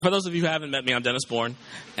For those of you who haven't met me, I'm Dennis Bourne,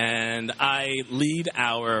 and I lead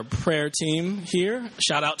our prayer team here.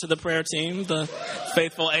 Shout out to the prayer team, the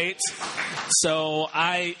Faithful Eight. So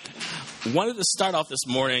I wanted to start off this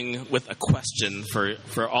morning with a question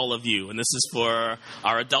for all of you, and this is for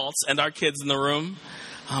our adults and our kids in the room.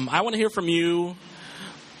 I want to hear from you.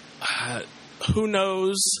 Who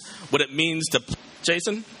knows what it means to...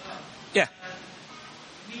 Jason? Yeah.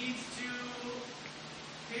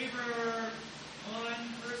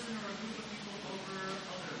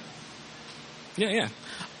 Yeah.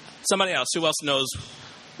 Somebody else. Who else knows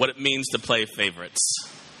what it means to play favorites?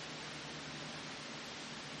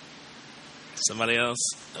 Somebody else?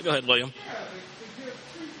 Go ahead, William.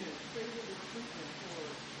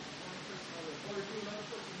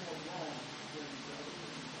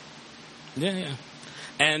 Yeah.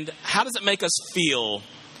 And how does it make us feel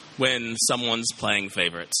when someone's playing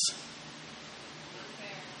favorites?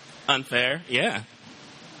 Unfair? Yeah.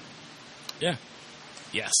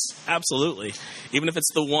 Yes, absolutely. Even if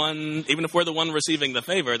we're the one receiving the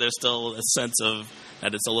favor, there's still a sense of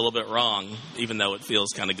that it's a little bit wrong, even though it feels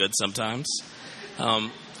kind of good sometimes.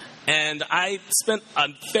 And I spent a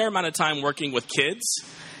fair amount of time working with kids,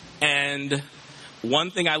 and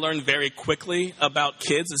one thing I learned very quickly about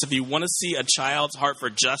kids is if you want to see a child's heart for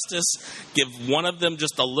justice, give one of them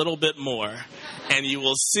just a little bit more, and you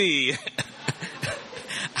will see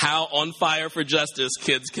how on fire for justice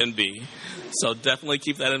kids can be. So definitely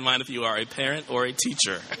keep that in mind if you are a parent or a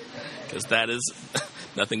teacher, because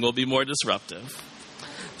nothing will be more disruptive.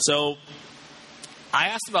 So I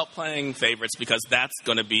asked about playing favorites because that's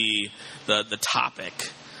going to be the topic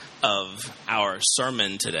of our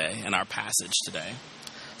sermon today and our passage today.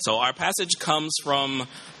 So our passage comes from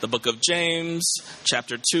the book of James,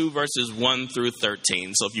 chapter 2, verses 1 through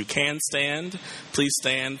 13. So if you can stand, please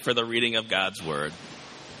stand for the reading of God's word.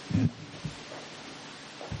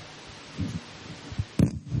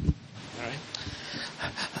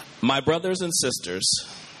 My brothers and sisters,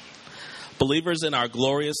 believers in our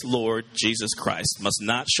glorious Lord Jesus Christ must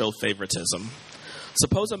not show favoritism.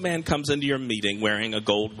 Suppose a man comes into your meeting wearing a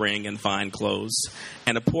gold ring and fine clothes,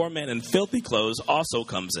 and a poor man in filthy clothes also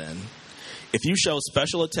comes in. If you show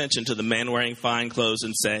special attention to the man wearing fine clothes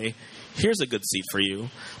and say, "Here's a good seat for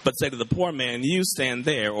you," but say to the poor man, "You stand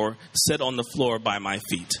there," or "Sit on the floor by my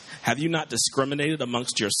feet," have you not discriminated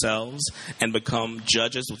amongst yourselves and become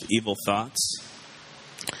judges with evil thoughts?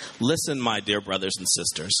 Listen, my dear brothers and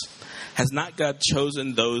sisters. Has not God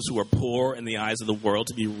chosen those who are poor in the eyes of the world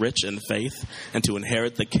to be rich in faith and to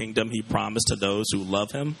inherit the kingdom he promised to those who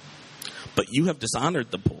love him? But you have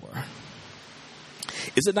dishonored the poor.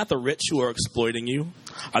 Is it not the rich who are exploiting you?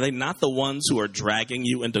 Are they not the ones who are dragging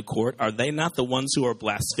you into court? Are they not the ones who are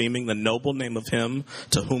blaspheming the noble name of him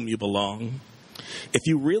to whom you belong? If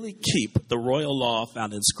you really keep the royal law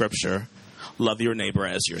found in Scripture, love your neighbor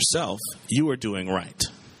as yourself, you are doing right.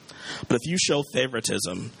 But if you show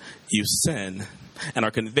favoritism, you sin and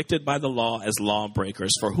are convicted by the law as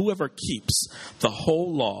lawbreakers. For whoever keeps the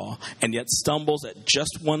whole law and yet stumbles at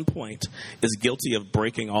just one point is guilty of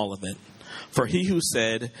breaking all of it. For he who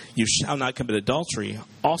said, "You shall not commit adultery,"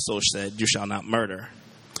 also said, "You shall not murder."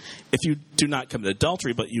 If you do not commit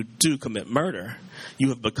adultery, but you do commit murder, you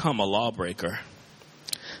have become a lawbreaker.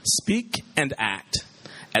 Speak and act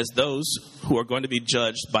as those who are going to be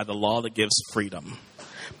judged by the law that gives freedom,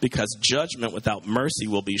 because judgment without mercy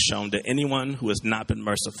will be shown to anyone who has not been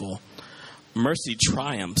merciful. Mercy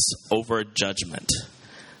triumphs over judgment.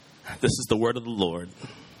 This is the word of the Lord.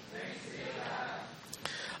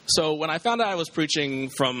 So when I found out I was preaching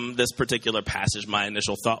from this particular passage, my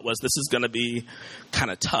initial thought was this is going to be kind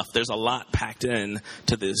of tough. There's a lot packed in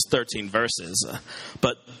to these 13 verses,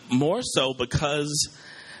 but more so because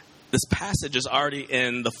this passage is already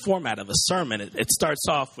in the format of a sermon. It starts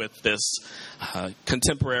off with this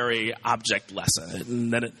contemporary object lesson,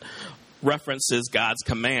 and then it references God's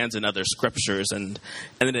commands in other scriptures, and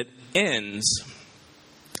then it ends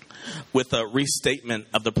with a restatement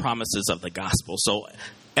of the promises of the gospel. So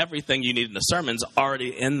everything you need in a sermon is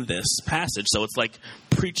already in this passage. So it's like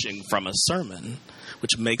preaching from a sermon,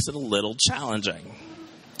 which makes it a little challenging.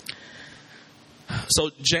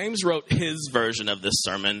 So James wrote his version of this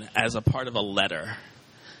sermon as a part of a letter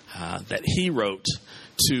that he wrote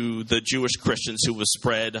to the Jewish Christians who was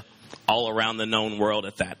spread all around the known world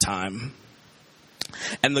at that time.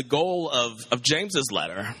 And the goal of James's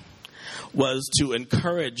letter was to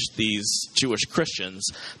encourage these Jewish Christians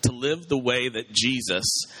to live the way that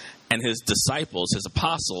Jesus and his disciples, his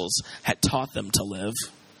apostles, had taught them to live.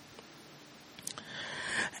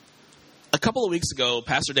 A couple of weeks ago,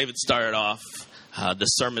 Pastor David started off the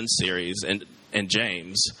sermon series in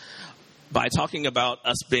James by talking about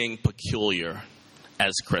us being peculiar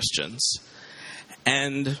as Christians.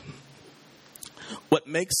 And what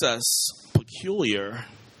makes us peculiar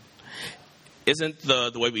isn't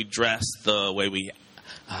the way we dress, the way we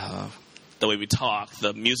talk,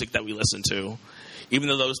 the music that we listen to, even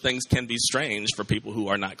though those things can be strange for people who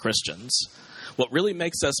are not Christians. What really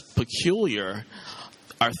makes us peculiar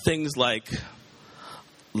are things like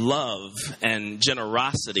love and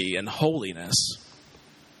generosity and holiness.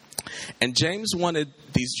 And James wanted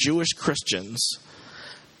these Jewish Christians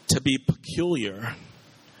to be peculiar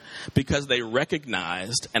because they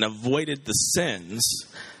recognized and avoided the sins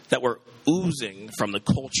that were oozing from the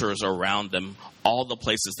cultures around them, all the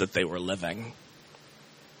places that they were living.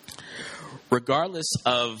 Regardless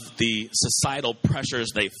of the societal pressures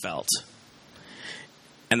they felt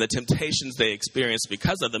and the temptations they experienced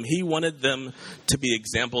because of them, he wanted them to be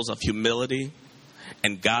examples of humility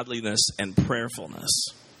and godliness and prayerfulness.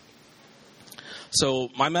 So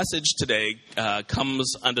my message today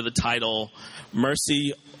comes under the title,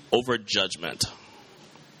 Mercy Over Judgment.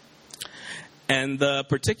 And the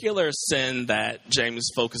particular sin that James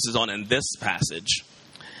focuses on in this passage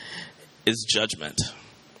is judgment.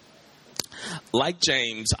 Like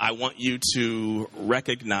James, I want you to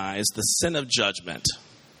recognize the sin of judgment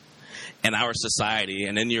in our society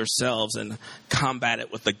and in yourselves and combat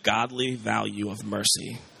it with the godly value of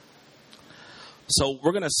mercy. So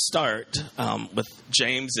we're going to start with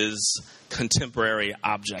James's contemporary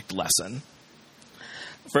object lesson.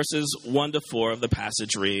 Verses 1 to 4 of the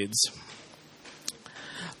passage reads,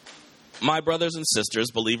 "My brothers and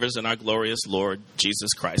sisters, believers in our glorious Lord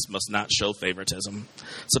Jesus Christ, must not show favoritism.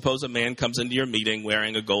 Suppose a man comes into your meeting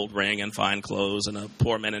wearing a gold ring and fine clothes, and a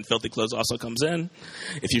poor man in filthy clothes also comes in.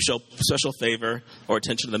 If you show special favor or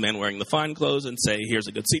attention to the man wearing the fine clothes and say, 'Here's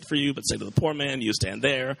a good seat for you,' but say to the poor man, 'You stand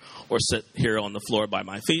there,' or 'Sit here on the floor by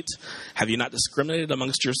my feet,' have you not discriminated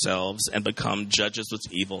amongst yourselves and become judges with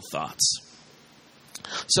evil thoughts?"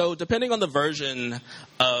 So depending on the version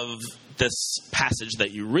of this passage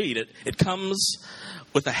that you read, it comes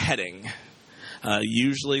with a heading.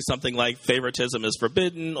 Usually something like favoritism is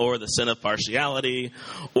forbidden, or the sin of partiality,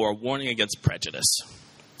 or a warning against prejudice.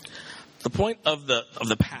 The point of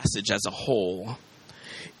the passage as a whole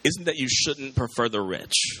isn't that you shouldn't prefer the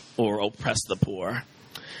rich or oppress the poor.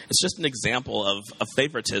 It's just an example of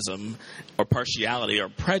favoritism or partiality or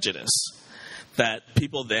prejudice that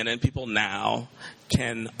people then and people now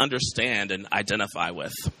can understand and identify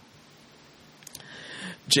with.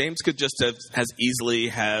 James could just as easily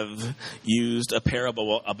have used a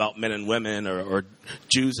parable about men and women or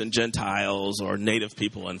Jews and Gentiles or native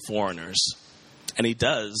people and foreigners. And he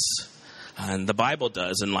does, and the Bible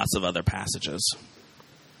does in lots of other passages.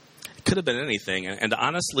 It could have been anything. And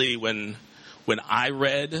honestly, when I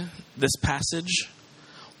read this passage,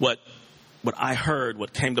 what I heard,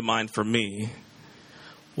 what came to mind for me,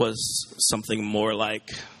 was something more like,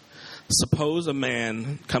 suppose a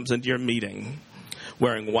man comes into your meeting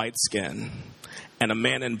wearing white skin, and a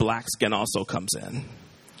man in black skin also comes in.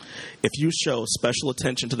 If you show special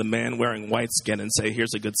attention to the man wearing white skin and say,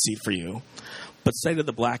 "Here's a good seat for you," but say to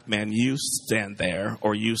the black man, "You stand there,"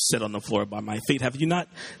 or "You sit on the floor by my feet," have you not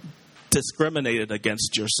discriminated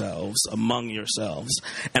against yourselves, among yourselves,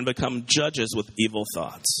 and become judges with evil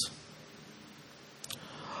thoughts?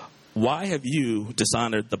 Why have you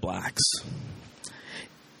dishonored the blacks?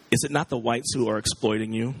 Is it not the whites who are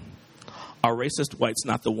exploiting you? Are racist whites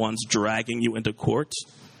not the ones dragging you into court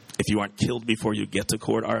if you aren't killed before you get to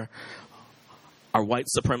court? Are white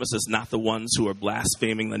supremacists not the ones who are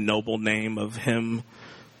blaspheming the noble name of him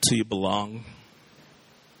to you belong?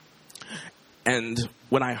 And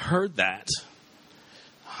when I heard that,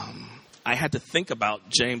 I had to think about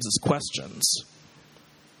James's questions.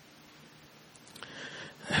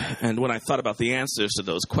 And when I thought about the answers to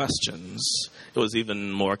those questions, it was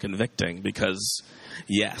even more convicting because,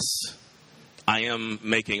 yes, I am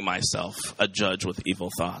making myself a judge with evil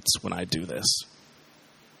thoughts when I do this.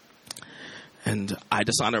 And I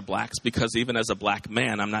dishonor blacks because even as a black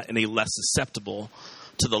man, I'm not any less susceptible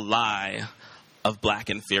to the lie of black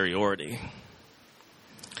inferiority.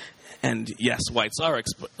 And yes, whites are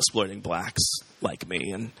exploiting blacks like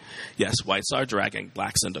me. And yes, whites are dragging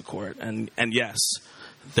blacks into court. And yes,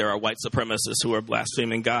 there are white supremacists who are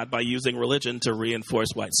blaspheming God by using religion to reinforce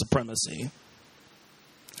white supremacy.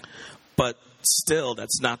 But still,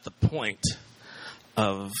 that's not the point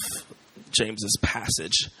of James's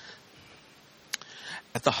passage.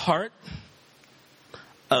 At the heart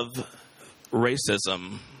of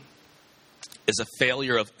racism is a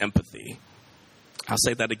failure of empathy. I'll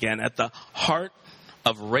say that again. At the heart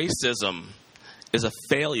of racism is a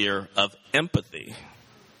failure of empathy.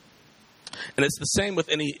 And it's the same with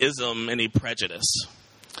any ism, any prejudice.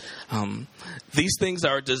 These things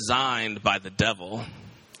are designed by the devil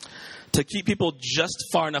to keep people just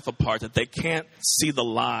far enough apart that they can't see the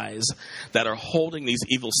lies that are holding these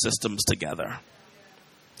evil systems together.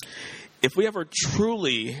 If we ever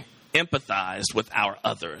truly empathized with our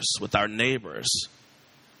others, with our neighbors,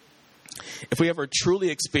 if we ever truly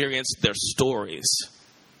experienced their stories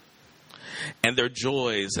and their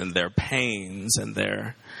joys and their pains and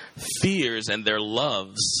their fears and their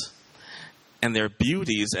loves and their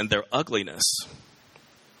beauties and their ugliness,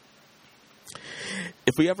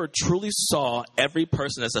 if we ever truly saw every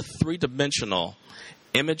person as a three-dimensional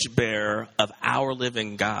image bearer of our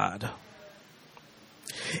living God,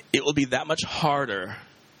 it will be that much harder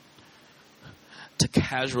to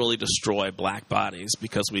casually destroy black bodies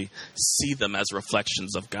because we see them as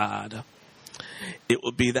reflections of God. It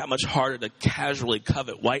would be that much harder to casually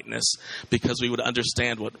covet whiteness because we would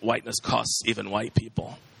understand what whiteness costs even white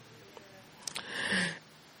people.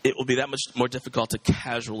 It will be that much more difficult to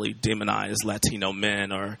casually demonize Latino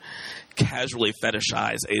men or casually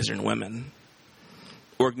fetishize Asian women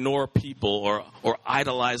or ignore people or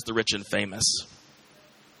idolize the rich and famous.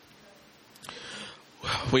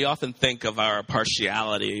 We often think of our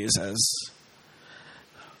partialities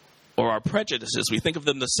or our prejudices. We think of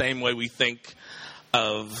them the same way we think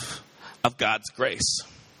of God's grace.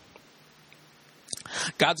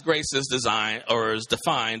 God's grace is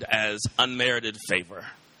defined as unmerited favor.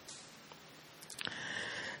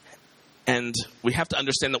 And we have to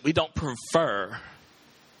understand that we don't prefer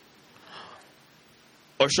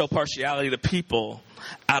or show partiality to people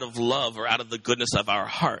out of love or out of the goodness of our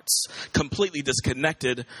hearts, completely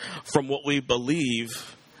disconnected from what we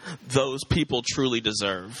believe those people truly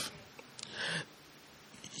deserve.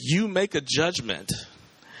 You make a judgment,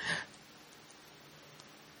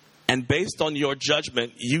 and based on your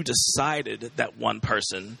judgment, you decided that one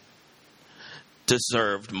person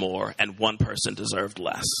deserved more and one person deserved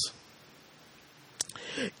less.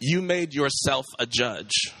 You made yourself a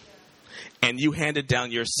judge, and you handed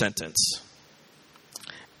down your sentence.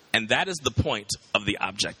 And that is the point of the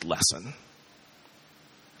object lesson.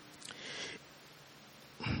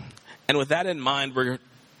 And with that in mind, we're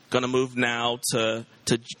going to move now to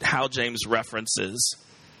how James references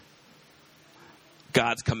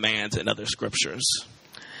God's commands in other scriptures.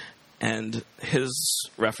 And his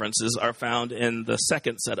references are found in the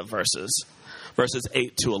second set of verses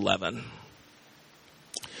 8 to 11.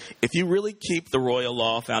 If you really keep the royal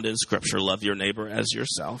law found in Scripture, love your neighbor as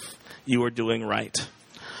yourself, you are doing right.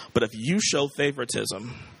 But if you show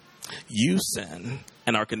favoritism, you sin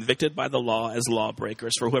and are convicted by the law as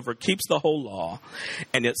lawbreakers. For whoever keeps the whole law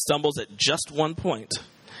and yet stumbles at just one point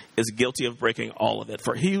is guilty of breaking all of it.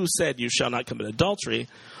 For he who said you shall not commit adultery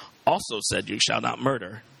also said you shall not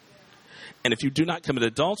murder. And if you do not commit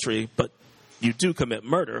adultery, but you do commit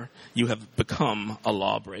murder, you have become a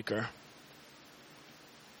lawbreaker.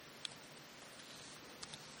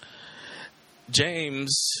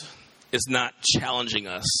 James is not challenging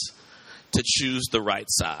us to choose the right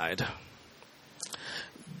side.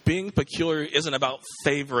 Being peculiar isn't about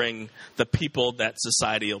favoring the people that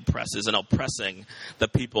society oppresses and oppressing the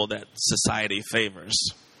people that society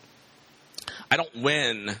favors. I don't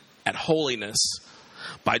win at holiness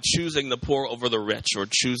by choosing the poor over the rich or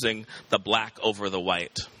choosing the black over the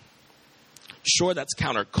white. Sure, that's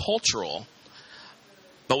countercultural,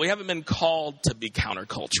 but we haven't been called to be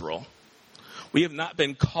countercultural. We have not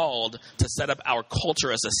been called to set up our culture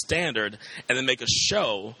as a standard and then make a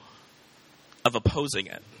show of opposing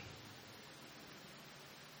it.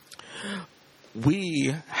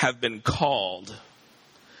 We have been called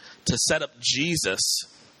to set up Jesus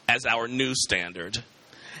as our new standard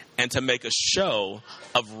and to make a show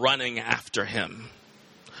of running after him,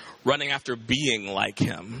 running after being like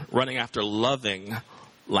him, running after loving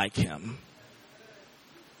like him.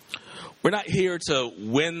 We're not here to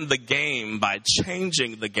win the game by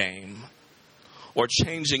changing the game or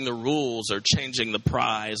changing the rules or changing the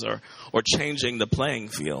prize or changing the playing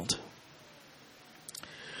field.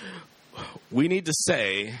 We need to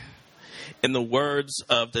say, in the words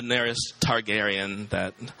of Daenerys Targaryen,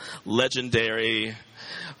 that legendary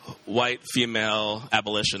white female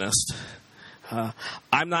abolitionist,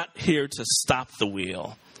 I'm not here to stop the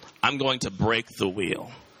wheel. I'm going to break the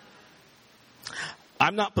wheel.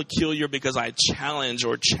 I'm not peculiar because I challenge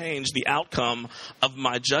or change the outcome of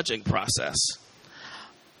my judging process.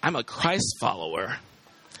 I'm a Christ follower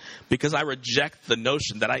because I reject the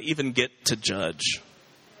notion that I even get to judge.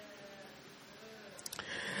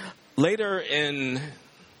 Later in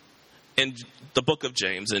the book of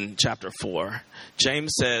James, in chapter 4,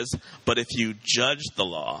 James says, but if you judge the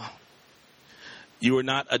law, You are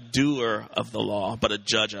not a doer of the law, but a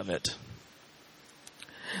judge of it.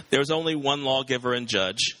 There is only one lawgiver and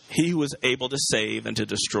judge, he who is able to save and to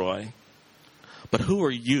destroy. But who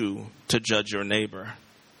are you to judge your neighbor?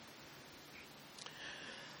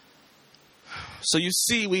 So you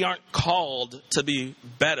see, we aren't called to be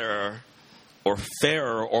better or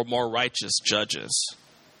fairer or more righteous judges.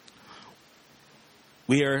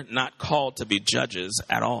 We are not called to be judges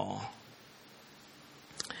at all.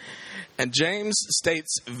 And James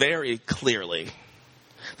states very clearly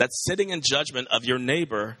that sitting in judgment of your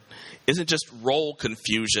neighbor isn't just role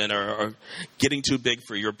confusion or getting too big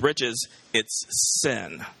for your britches, it's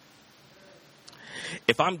sin.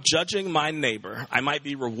 If I'm judging my neighbor, I might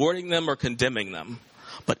be rewarding them or condemning them,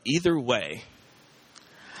 but either way,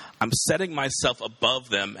 I'm setting myself above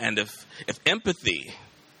them, and if empathy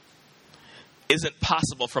isn't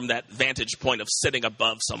possible from that vantage point of sitting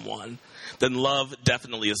above someone, then love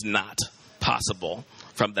definitely is not possible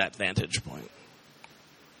from that vantage point.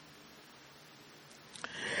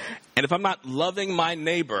 And if I'm not loving my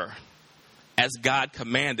neighbor as God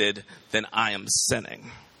commanded, then I am sinning.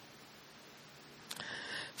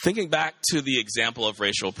 Thinking back to the example of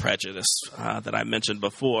racial prejudice that I mentioned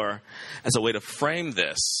before as a way to frame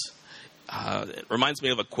this, it reminds me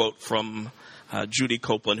of a quote from Judy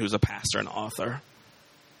Copeland, who's a pastor and author.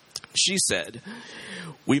 She said,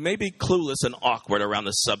 "We may be clueless and awkward around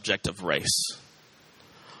the subject of race,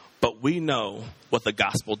 but we know what the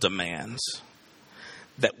gospel demands,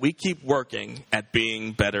 that we keep working at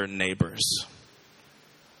being better neighbors."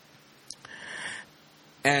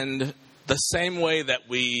 And the same way that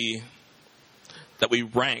we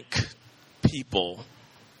rank people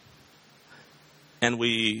and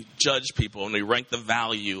we judge people and we rank the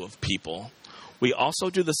value of people, we also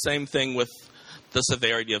do the same thing with the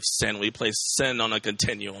severity of sin. We place sin on a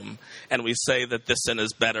continuum, and we say that this sin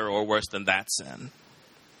is better or worse than that sin.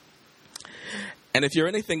 And if you're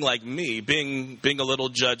anything like me, being a little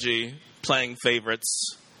judgy, playing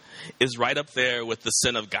favorites, is right up there with the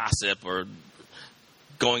sin of gossip or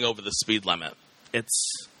going over the speed limit.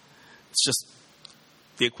 It's just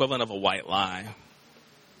the equivalent of a white lie.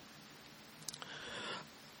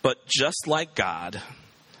 But just like God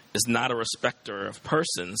is not a respecter of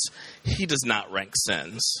persons, he does not rank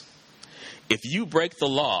sins. If you break the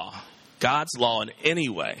law, God's law in any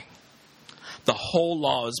way, the whole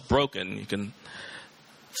law is broken. You can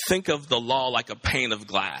think of the law like a pane of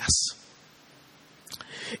glass.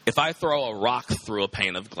 If I throw a rock through a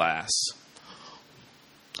pane of glass,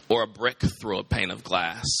 or a brick through a pane of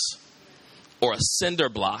glass, or a cinder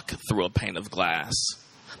block through a pane of glass,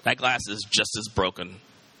 that glass is just as broken.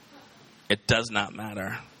 It does not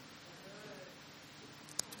matter.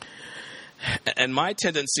 And my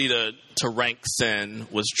tendency to rank sin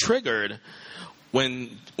was triggered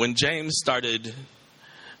when James started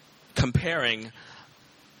comparing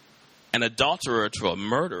an adulterer to a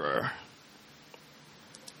murderer.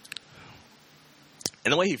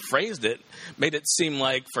 And the way he phrased it made it seem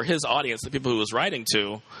like, for his audience, the people he was writing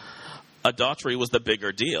to, adultery was the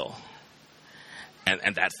bigger deal.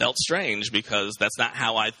 And that felt strange, because that's not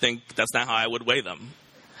how I would weigh them.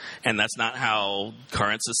 And that's not how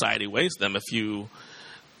current society weighs them. If you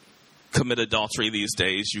commit adultery these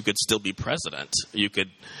days, you could still be president. You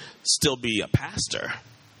could still be a pastor.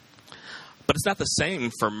 But it's not the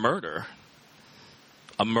same for murder.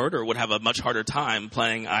 A murderer would have a much harder time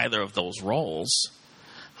playing either of those roles,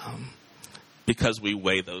 because we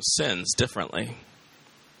weigh those sins differently.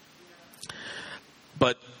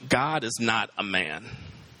 But God is not a man.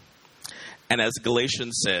 And as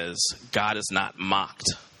Galatians says, God is not mocked.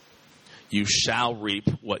 You shall reap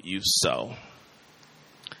what you sow.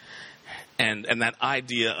 And that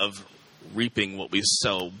idea of reaping what we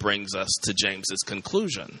sow brings us to James's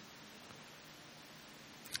conclusion,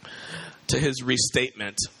 to his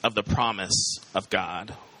restatement of the promise of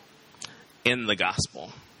God in the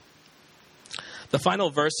gospel. The final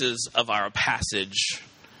verses of our passage,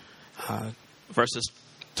 verses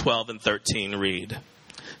 12 and 13 read,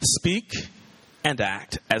 "Speak and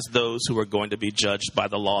act as those who are going to be judged by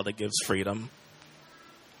the law that gives freedom,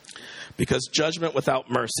 because judgment without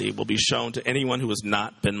mercy will be shown to anyone who has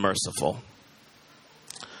not been merciful.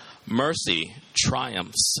 Mercy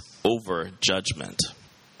triumphs over judgment."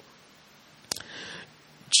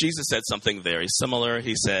 Jesus said something very similar.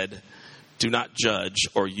 He said, "Do not judge,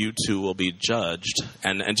 or you too will be judged."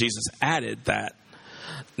 And Jesus added that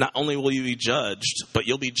not only will you be judged, but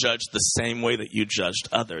you'll be judged the same way that you judged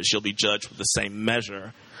others. You'll be judged with the same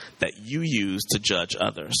measure that you use to judge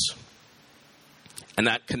others. And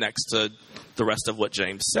that connects to the rest of what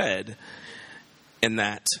James said. in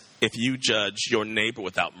that if you judge your neighbor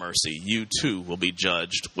without mercy, you too will be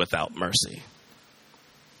judged without mercy.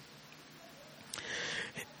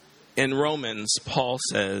 In Romans, Paul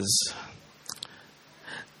says,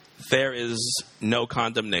 there is no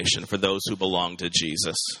condemnation for those who belong to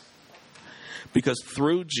Jesus. Because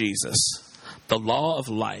through Jesus, the law of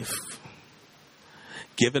life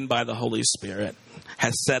given by the Holy Spirit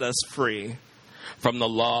has set us free from the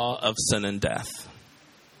law of sin and death.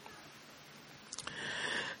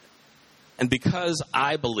 And because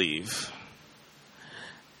I believe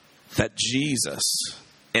that Jesus,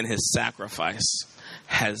 in his sacrifice,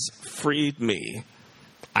 has freed me,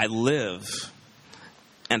 I live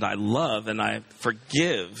and I love and I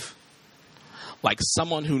forgive like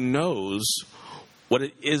someone who knows what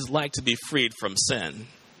it is like to be freed from sin.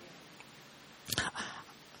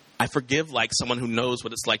 I forgive like someone who knows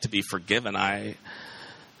what it's like to be forgiven. I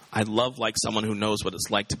love like someone who knows what it's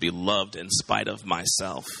like to be loved in spite of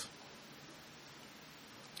myself.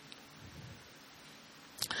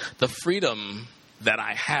 The freedom that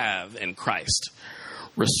I have in Christ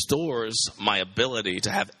restores my ability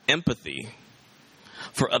to have empathy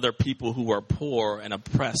for other people who are poor and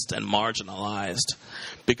oppressed and marginalized,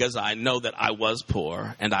 because I know that I was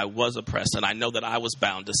poor and I was oppressed and I know that I was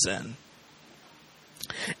bound to sin.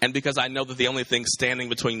 And because I know that the only thing standing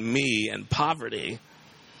between me and poverty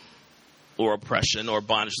or oppression or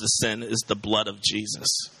bondage to sin is the blood of Jesus.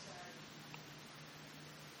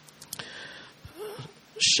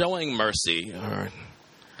 Showing mercy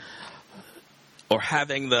or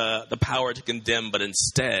having the power to condemn, but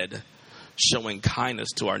instead showing kindness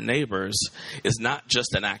to our neighbors is not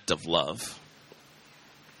just an act of love.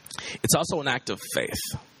 It's also an act of faith.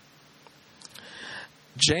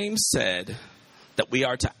 James said that we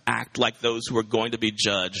are to act like those who are going to be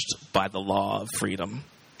judged by the law of freedom.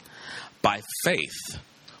 By faith,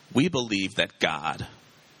 we believe that God,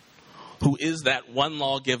 who is that one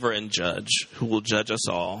lawgiver and judge who will judge us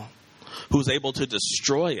all, who is able to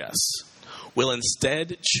destroy us, will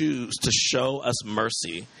instead choose to show us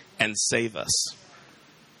mercy and save us.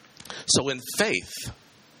 So in faith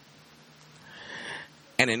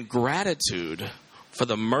and in gratitude for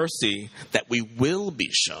the mercy that we will be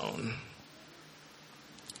shown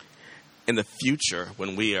in the future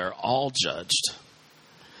when we are all judged,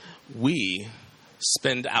 we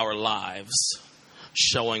spend our lives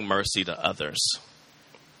showing mercy to others.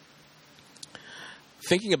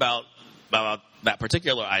 Thinking about that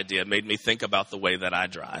particular idea made me think about the way that I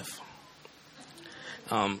drive.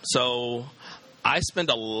 So I spend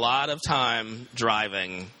a lot of time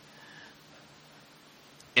driving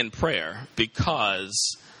in prayer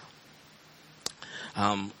because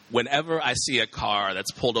whenever I see a car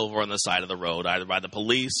that's pulled over on the side of the road, either by the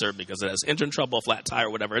police or because it has engine trouble, a flat tire,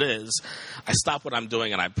 whatever it is, I stop what I'm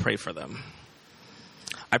doing and I pray for them.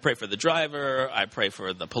 I pray for the driver. I pray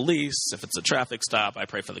for the police. If it's a traffic stop, I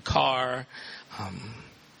pray for the car.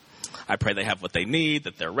 I pray they have what they need,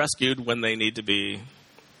 that they're rescued when they need to be.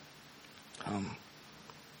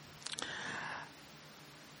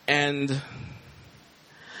 And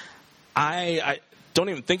I don't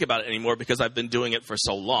even think about it anymore because I've been doing it for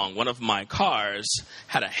so long. One of my cars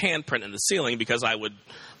had a handprint in the ceiling because I would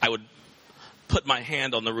put my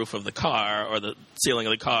hand on the roof of the car or the ceiling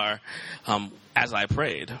of the car as I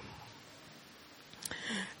prayed.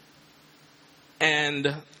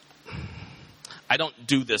 And I don't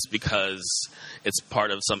do this because it's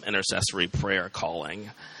part of some intercessory prayer calling.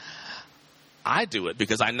 I do it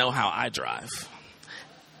because I know how I drive.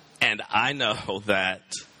 And I know that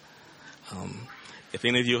if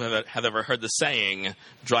any of you have ever heard the saying,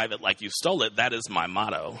 drive it like you stole it, that is my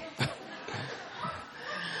motto.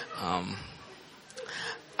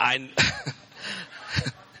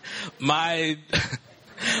 My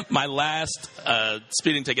last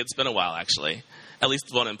speeding ticket's been a while, actually. At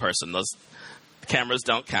least one in person. Those cameras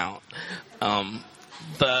don't count.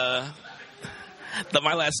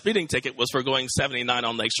 My last speeding ticket was for going 79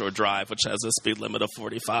 on Lakeshore Drive, which has a speed limit of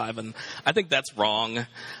 45, and I think that's wrong.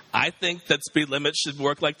 I think that speed limits should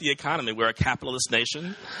work like the economy. We're a capitalist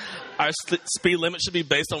nation. Our speed limit should be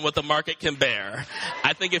based on what the market can bear.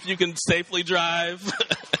 I think if you can safely drive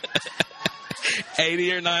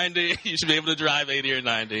 80 or 90, you should be able to drive 80 or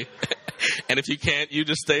 90. And if you can't, you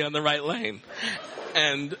just stay on the right lane.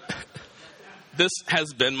 And this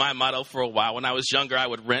has been my motto for a while. When I was younger, I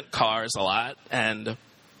would rent cars a lot, and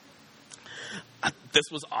this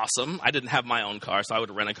was awesome. I didn't have my own car, so I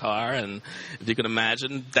would rent a car, and if you can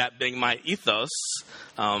imagine that being my ethos,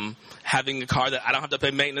 having a car that I don't have to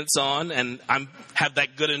pay maintenance on, and I have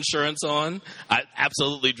that good insurance on, I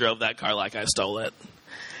absolutely drove that car like I stole it.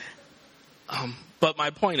 But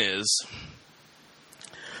my point is,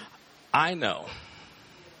 I know,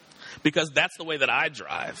 because that's the way that I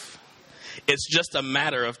drive, it's just a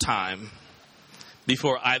matter of time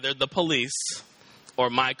before either the police or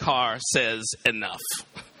my car says enough.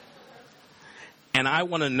 And I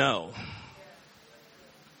want to know,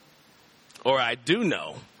 or I do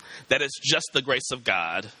know, that it's just the grace of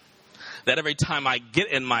God that every time I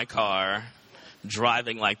get in my car,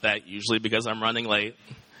 driving like that, usually because I'm running late,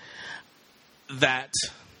 that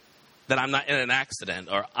I'm not in an accident,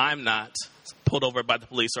 or I'm not pulled over by the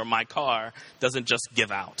police, or my car doesn't just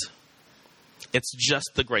give out. It's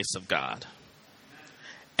just the grace of God.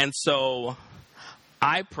 And so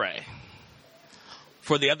I pray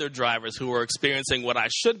for the other drivers who are experiencing what I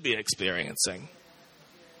should be experiencing,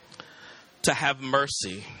 to have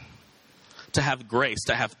mercy, to have grace,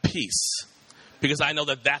 to have peace, because I know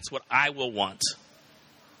that that's what I will want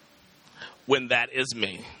when that is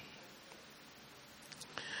me.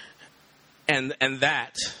 And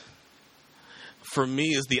that, for me,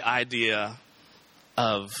 is the idea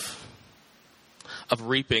of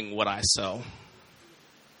reaping what I sow.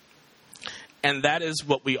 And that is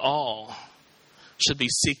what we all should be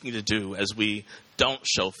seeking to do as we don't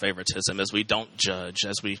show favoritism, as we don't judge,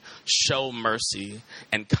 as we show mercy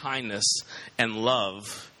and kindness and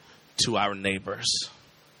love to our neighbors.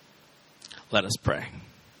 Let us pray.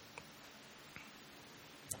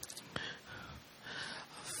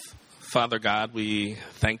 Father God, we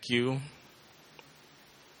thank you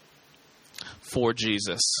for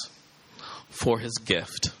Jesus, for his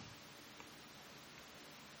gift,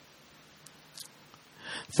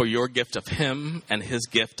 for your gift of him and his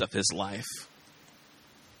gift of his life,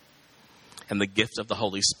 and the gift of the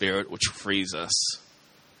Holy Spirit, which frees us.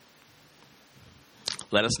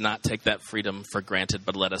 Let us not take that freedom for granted,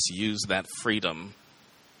 but let us use that freedom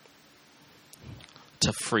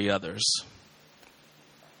to free others,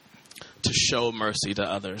 to show mercy to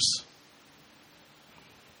others.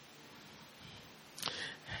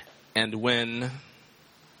 And when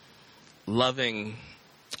loving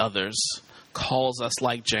others calls us,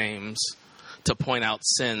 like James, to point out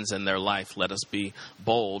sins in their life, let us be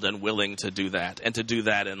bold and willing to do that, and to do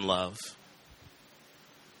that in love.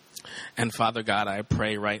 And Father God, I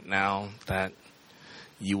pray right now that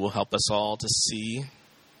you will help us all to see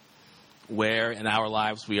where in our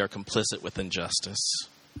lives we are complicit with injustice.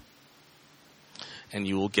 And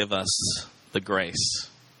you will give us the grace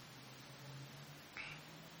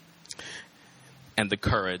and the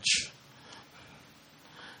courage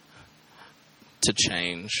to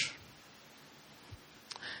change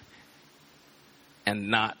and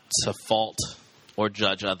not to fault or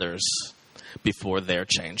judge others before their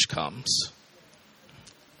change comes.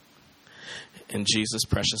 In Jesus'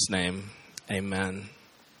 precious name, amen.